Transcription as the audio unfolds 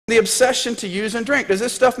the obsession to use and drink. Does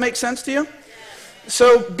this stuff make sense to you?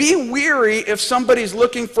 So be weary if somebody's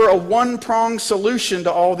looking for a one-pronged solution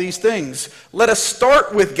to all these things. Let us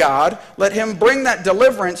start with God. Let him bring that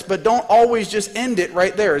deliverance, but don't always just end it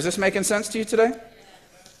right there. Is this making sense to you today?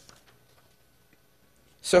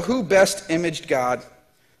 So who best imaged God?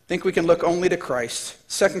 I think we can look only to Christ.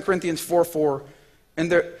 2 Corinthians 4:4.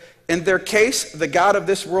 In their case, the God of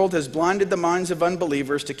this world has blinded the minds of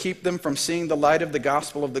unbelievers to keep them from seeing the light of the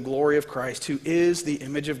gospel of the glory of Christ, who is the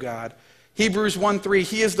image of God. Hebrews 1:3,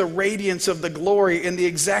 he is the radiance of the glory and the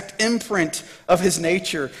exact imprint of his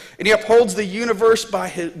nature. And he upholds the universe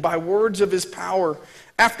by words of his power.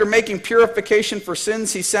 After making purification for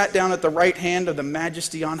sins, he sat down at the right hand of the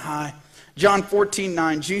majesty on high. John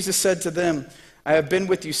 14:9, Jesus said to them, I have been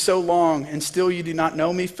with you so long, and still you do not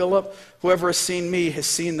know me, Philip? Whoever has seen me has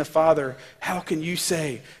seen the Father. How can you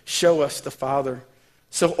say, show us the Father?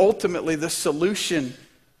 So ultimately, the solution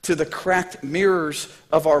to the cracked mirrors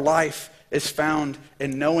of our life is found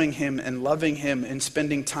in knowing him and loving him and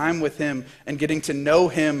spending time with him and getting to know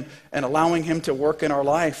him and allowing him to work in our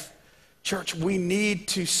life. Church, we need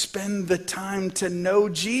to spend the time to know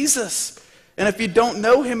Jesus. And if you don't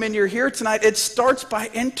know him and you're here tonight, it starts by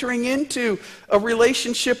entering into a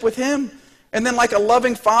relationship with him. And then like a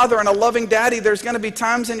loving father and a loving daddy, there's going to be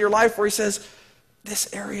times in your life where he says,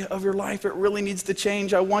 this area of your life, it really needs to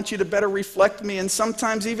change. I want you to better reflect me. And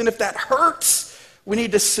sometimes even if that hurts, we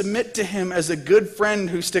need to submit to him as a good friend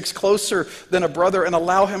who sticks closer than a brother and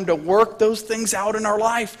allow him to work those things out in our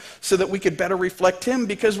life so that we could better reflect him,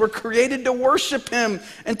 because we're created to worship him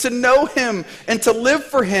and to know him and to live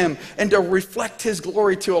for him and to reflect his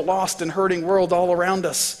glory to a lost and hurting world all around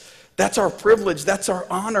us. That's our privilege. That's our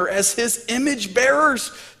honor as his image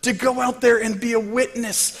bearers, to go out there and be a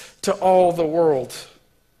witness to all the world.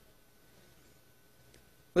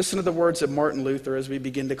 Listen to the words of Martin Luther as we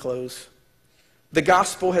begin to close. The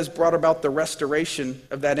gospel has brought about the restoration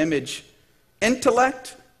of that image.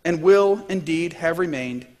 Intellect and will indeed have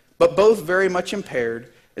remained, but both very much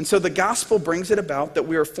impaired. And so the gospel brings it about that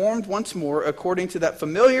we are formed once more according to that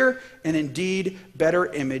familiar and indeed better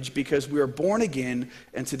image, because we are born again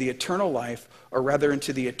into the eternal life, or rather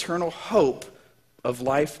into the eternal hope of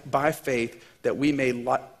life by faith, that we may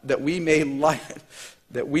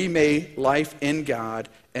life in God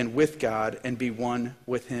and with God and be one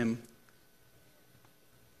with him.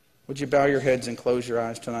 Would you bow your heads and close your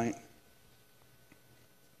eyes tonight?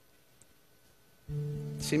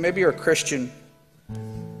 See, maybe you're a Christian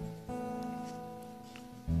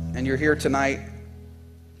and you're here tonight,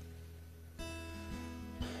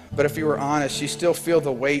 but if you were honest, you still feel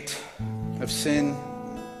the weight of sin.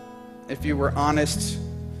 If you were honest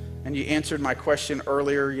and you answered my question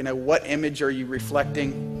earlier, what image are you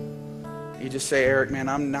reflecting? You just say, Eric, man,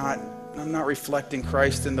 I'm not reflecting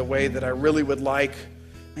Christ in the way that I really would like.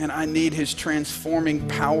 And I need his transforming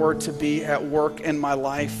power to be at work in my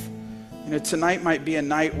life. Tonight might be a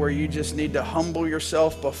night where you just need to humble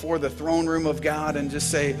yourself before the throne room of God and just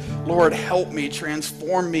say, Lord, help me,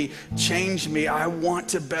 transform me, change me. I want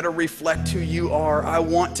to better reflect who you are. I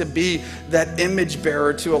want to be that image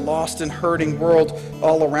bearer to a lost and hurting world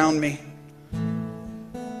all around me.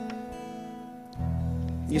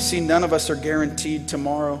 You see, none of us are guaranteed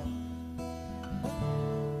tomorrow.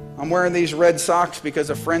 I'm wearing these red socks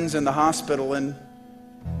because a friend's in the hospital, and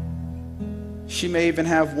she may even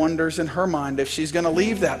have wonders in her mind if she's going to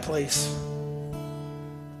leave that place.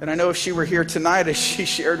 And I know if she were here tonight, as she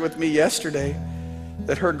shared with me yesterday,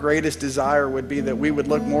 that her greatest desire would be that we would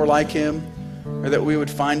look more like him, or that we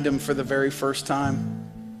would find him for the very first time.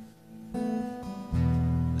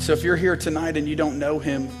 So if you're here tonight and you don't know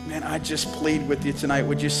him, man, I just plead with you tonight,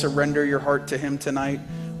 would you surrender your heart to him tonight?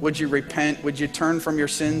 Would you repent? Would you turn from your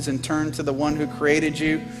sins and turn to the one who created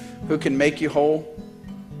you, who can make you whole?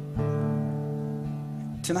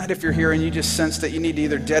 Tonight, if you're here and you just sense that you need to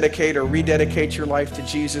either dedicate or rededicate your life to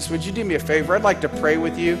Jesus, would you do me a favor? I'd like to pray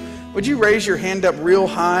with you. Would you raise your hand up real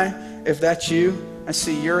high if that's you? I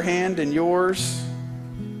see your hand and yours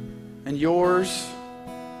and yours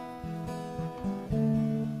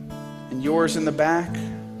and yours in the back.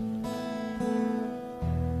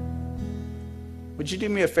 Would you do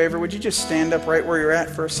me a favor? Would you just stand up right where you're at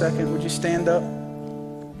for a second? Would you stand up?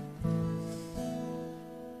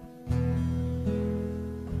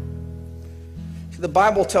 The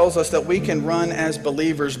Bible tells us that we can run as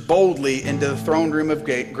believers boldly into the throne room of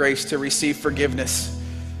grace to receive forgiveness.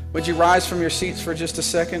 Would you rise from your seats for just a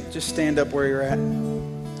second? Just stand up where you're at.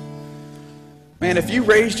 Man, if you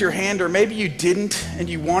raised your hand, or maybe you didn't and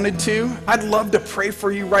you wanted to, I'd love to pray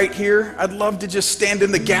for you right here. I'd love to just stand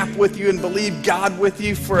in the gap with you and believe God with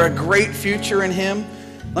you for a great future in him.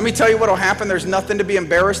 Let me tell you what will happen. There's nothing to be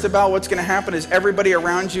embarrassed about. What's going to happen is everybody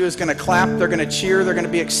around you is going to clap. They're going to cheer. They're going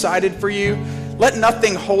to be excited for you. Let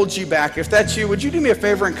nothing hold you back. If that's you, would you do me a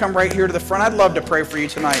favor and come right here to the front? I'd love to pray for you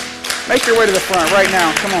tonight. Make your way to the front right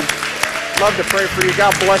now. Come on. Love to pray for you.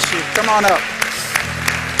 God bless you. Come on up.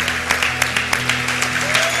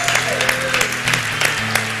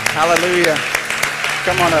 Hallelujah.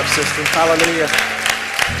 Come on up, sister. Hallelujah.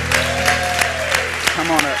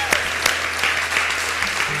 Come on up.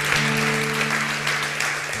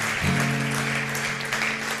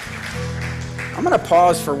 I'm going to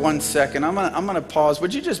pause for 1 second. I'm going to pause.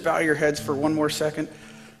 Would you just bow your heads for one more second?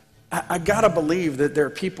 I got to believe that there are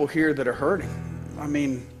people here that are hurting. I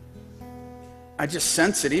mean, I just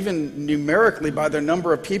sense it, even numerically by the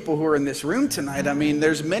number of people who are in this room tonight. I mean,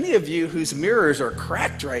 there's many of you whose mirrors are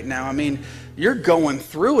cracked right now. I mean, you're going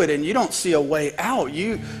through it and you don't see a way out.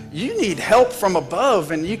 You need help from above,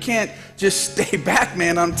 and you can't just stay back,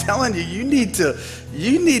 man. I'm telling you, you need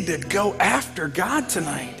to go after God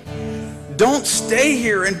tonight. Don't stay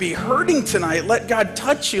here and be hurting tonight. Let God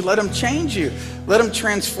touch you. Let him change you. Let him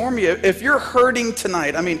transform you. If you're hurting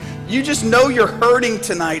tonight, I mean, you just know you're hurting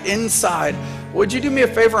tonight inside. Would you do me a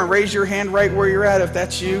favor and raise your hand right where you're at if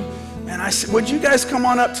that's you? And would you guys come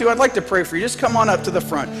on up too? I'd like to pray for you. Just come on up to the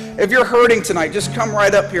front. If you're hurting tonight, just come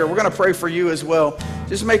right up here. We're going to pray for you as well.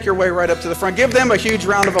 Just make your way right up to the front. Give them a huge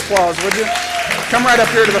round of applause, would you? Come right up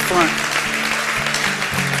here to the front.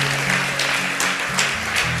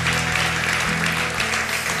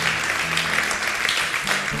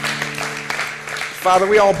 Father,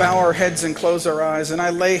 we all bow our heads and close our eyes, and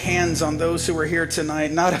I lay hands on those who are here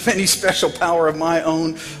tonight, not of any special power of my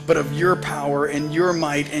own, but of your power and your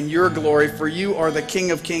might and your glory, for you are the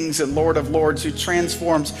King of kings and Lord of lords, who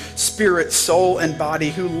transforms spirit, soul, and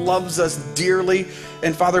body, who loves us dearly,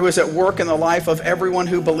 and Father, who is at work in the life of everyone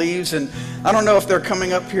who believes. And I don't know if they're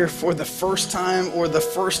coming up here for the first time or the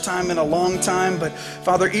first time in a long time, but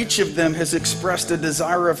Father, each of them has expressed a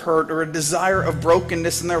desire of hurt or a desire of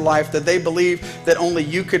brokenness in their life that they believe that only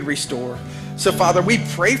you could restore. So Father, we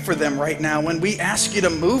pray for them right now, and we ask you to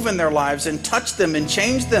move in their lives and touch them and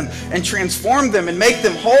change them and transform them and make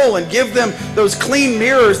them whole and give them those clean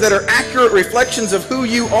mirrors that are accurate reflections of who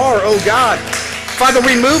you are, oh God. Father,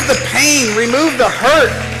 remove the pain, remove the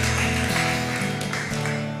hurt.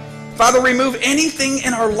 Father, remove anything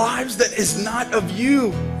in our lives that is not of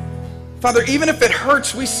you. Father, even if it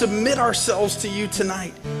hurts, we submit ourselves to you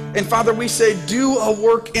tonight. And Father, we say, do a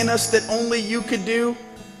work in us that only you could do.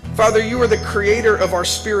 Father, you are the creator of our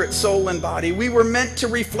spirit, soul, and body. We were meant to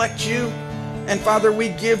reflect you. And Father, we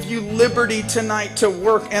give you liberty tonight to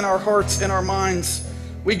work in our hearts and our minds.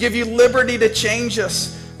 We give you liberty to change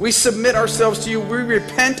us. We submit ourselves to you. We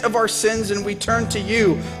repent of our sins and we turn to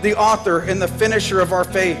you, the author and the finisher of our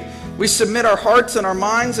faith. We submit our hearts and our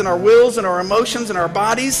minds and our wills and our emotions and our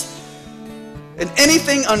bodies. And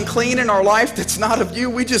anything unclean in our life that's not of you,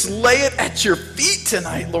 we just lay it at your feet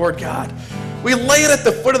tonight, Lord God. We lay it at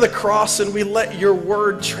the foot of the cross and we let your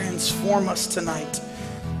word transform us tonight.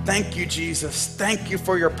 Thank you, Jesus. Thank you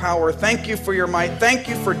for your power. Thank you for your might. Thank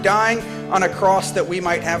you for dying on a cross that we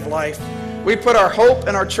might have life. We put our hope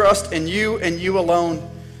and our trust in you and you alone.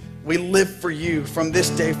 We live for you from this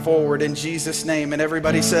day forward in Jesus' name. And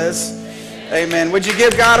everybody says, amen. Would you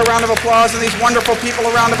give God a round of applause and these wonderful people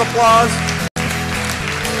a round of applause?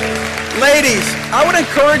 Ladies, I would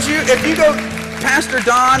encourage you, if you go, Pastor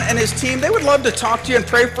Don and his team, they would love to talk to you and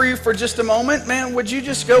pray for you for just a moment. Man, would you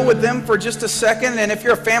just go with them for just a second? And if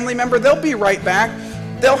you're a family member, they'll be right back.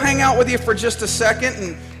 They'll hang out with you for just a second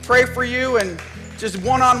and pray for you and just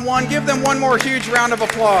one-on-one. Give them one more huge round of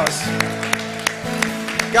applause.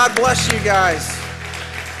 God bless you guys.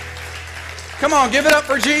 Come on, give it up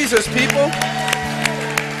for Jesus, people.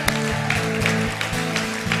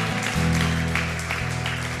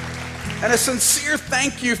 And a sincere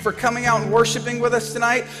thank you for coming out and worshiping with us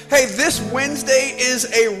tonight. Hey, this Wednesday is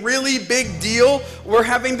a really big deal. We're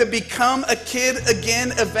having the Become a Kid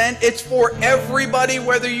Again event. It's for everybody,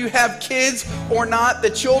 whether you have kids or not.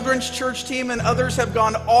 The children's church team and others have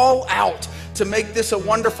gone all out to make this a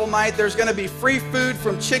wonderful night. There's going to be free food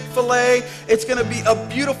from Chick-fil-A. It's going to be a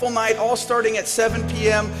beautiful night, all starting at 7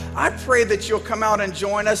 p.m. I pray that you'll come out and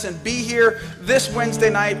join us and be here this Wednesday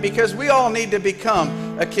night, because we all need to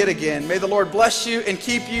become a kid again. May the Lord bless you and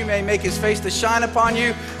keep you. May he make his face to shine upon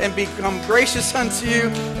you and become gracious unto you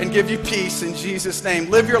and give you peace in Jesus' name.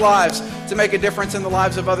 Live your lives to make a difference in the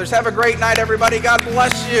lives of others. Have a great night, everybody. God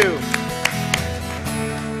bless you.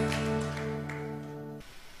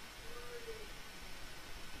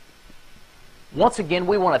 Once again,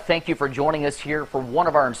 we want to thank you for joining us here for one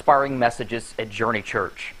of our inspiring messages at Journey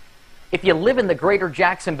Church. If you live in the greater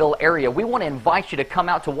Jacksonville area, we want to invite you to come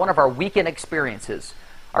out to one of our weekend experiences.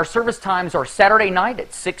 Our service times are Saturday night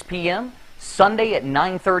at 6 p.m., Sunday at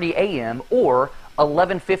 9:30 a.m., or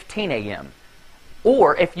 11:15 a.m.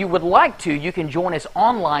 Or if you would like to, you can join us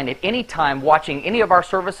online at any time watching any of our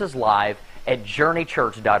services live at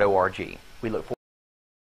journeychurch.org. We look forward